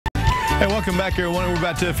Hey, welcome back, everyone. We're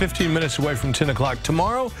about 15 minutes away from 10 o'clock.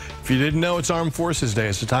 Tomorrow, if you didn't know, it's Armed Forces Day.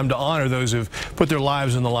 It's the time to honor those who've put their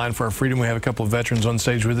lives on the line for our freedom. We have a couple of veterans on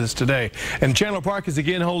stage with us today. And Chandler Park is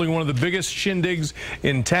again holding one of the biggest shindigs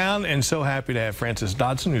in town, and so happy to have Francis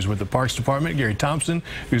Dodson, who's with the Parks Department, Gary Thompson,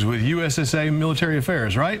 who's with USSA Military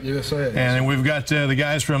Affairs, right? USA. And then we've got the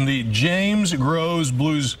guys from the James Groves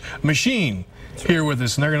Blues Machine here with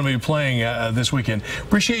us, and they're going to be playing this weekend.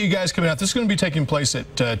 Appreciate you guys coming out. This is going to be taking place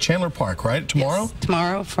at Chandler Park, right? Tomorrow? Yes,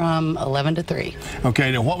 tomorrow from 11 to 3.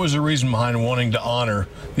 Okay, now what was the reason behind wanting to honor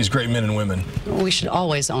these great men and women? We should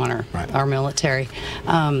always honor our military.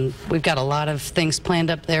 We've got a lot of things planned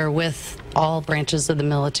up there with all branches of the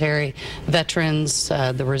military, veterans,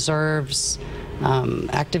 the reserves,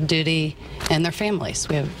 active duty, and their families.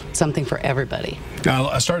 We have something for everybody.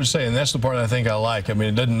 I started saying that's the part I think I like. I mean,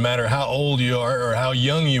 it doesn't matter how old you are or how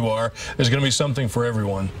young you are, there's going to be something for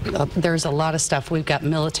everyone. There's a lot of stuff. We've got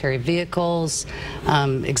military vehicles,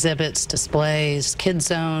 exhibits, displays, kid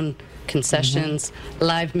zone, concessions,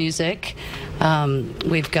 live music.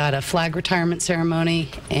 We've got a flag retirement ceremony,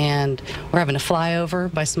 and we're having a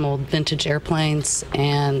flyover by some old vintage airplanes,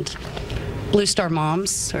 and Blue Star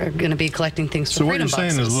moms are going to be collecting things for freedom boxes. So what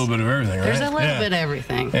you're saying is a little bit of everything, right? There's a little bit of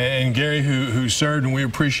everything. And Gary, who served, and we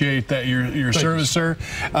appreciate that your service, sir.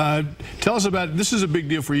 Tell us about, this is a big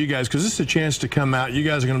deal for you guys, because this is a chance to come out. You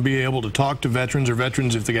guys are going to be able to talk to veterans, or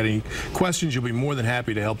veterans, if they got any questions, you'll be more than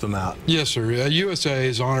happy to help them out. Yes, sir. USA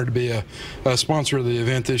is honored to be a sponsor of the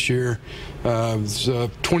event this year. There's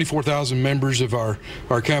 24,000 members of our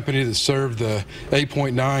company that serve the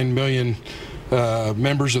 8.9 million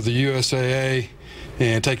members of the USAA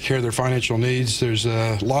and take care of their financial needs. There's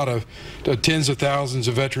a lot of tens of thousands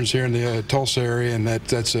of veterans here in the Tulsa area, and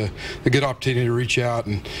that's a good opportunity to reach out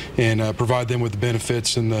and provide them with the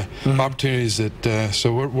benefits and the opportunities that.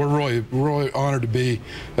 So we're really honored to be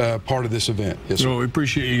part of this event. Yes, sir. Well, we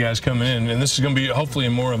appreciate you guys coming in, and this is going to be hopefully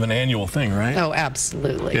more of an annual thing, right? Oh,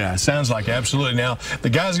 absolutely. Yeah, it sounds like it, absolutely. Now, the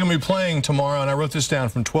guys are going to be playing tomorrow, and I wrote this down,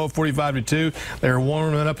 from 12:45 to 2. They're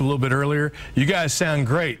warming up a little bit earlier. You guys sound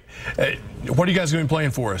great. What are you guys going to be playing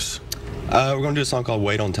for us? We're going to do a song called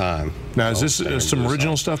Wait on Time. Now, is this some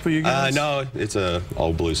original stuff for you guys? No, it's an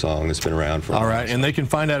old blues song that's been around for a while. All right, and they can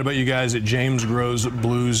find out about you guys at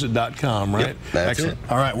jamesgrovesblues.com, right? Yep, that's excellent.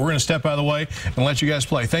 it. All right, we're going to step out of the way and let you guys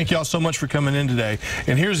play. Thank you all so much for coming in today.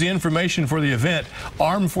 And here's the information for the event.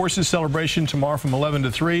 Armed Forces Celebration tomorrow from 11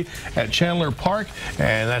 to 3 at Chandler Park,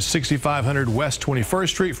 and that's 6500 West 21st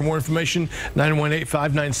Street. For more information,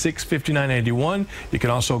 918-596-5981. You can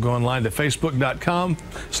also go online to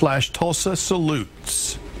facebook.com/Tulsa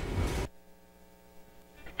Salutes.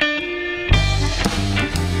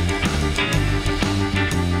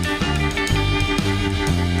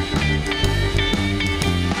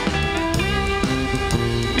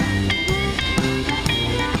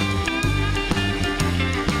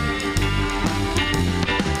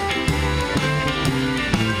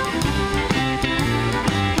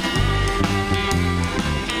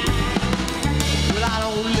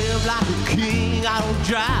 I don't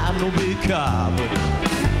drive no big car, but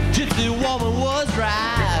Gypsy woman was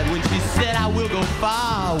right when she said I will go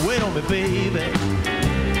far. Wait on me, baby.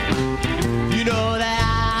 You know that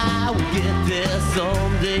I will get there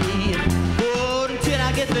someday. But until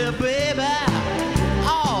I get there, baby,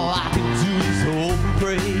 all I can do is hope and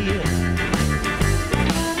pray.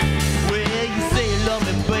 Well, you say you love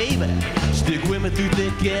me, baby, stick with me through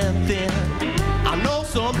thick and thin. I know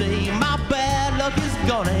someday my bad luck is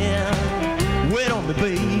gonna end. Wait on me,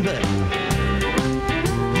 baby.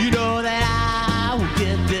 You know that I will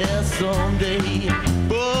get there someday.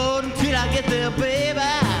 But until I get there, baby,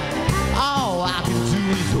 all I can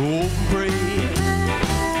do is hope and pray.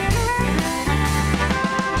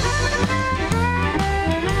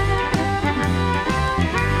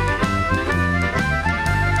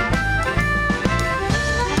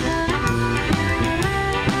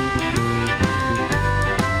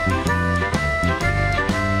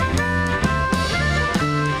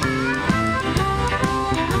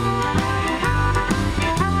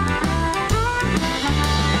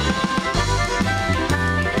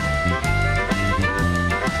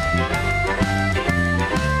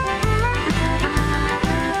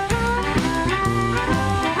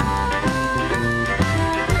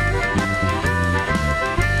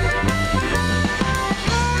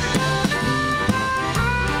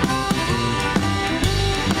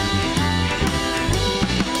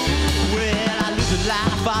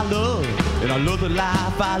 I love, and I love the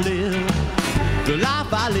life I live. The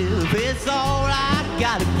life I live, it's all I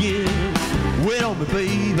gotta give. Wait on me,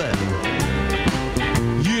 baby.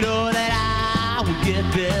 You know that I will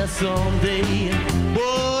get there someday.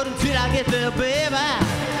 But until I get get there, baby,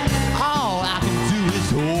 all I can do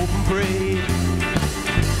is hope and pray.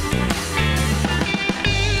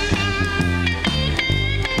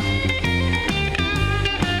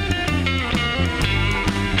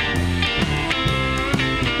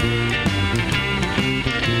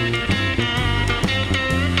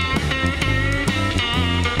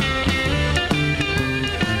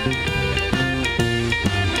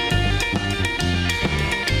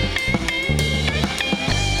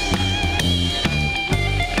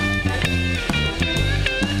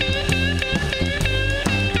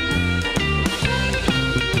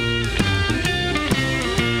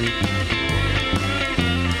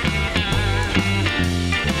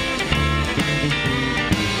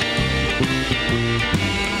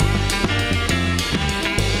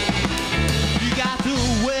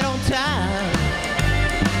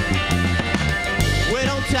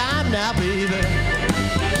 Now, baby,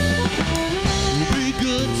 be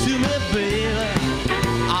good to me, baby.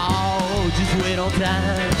 Oh, just wait on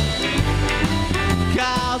time.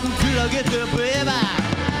 'Cause until I get there, baby,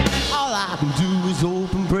 all I can do is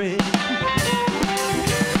hope and pray.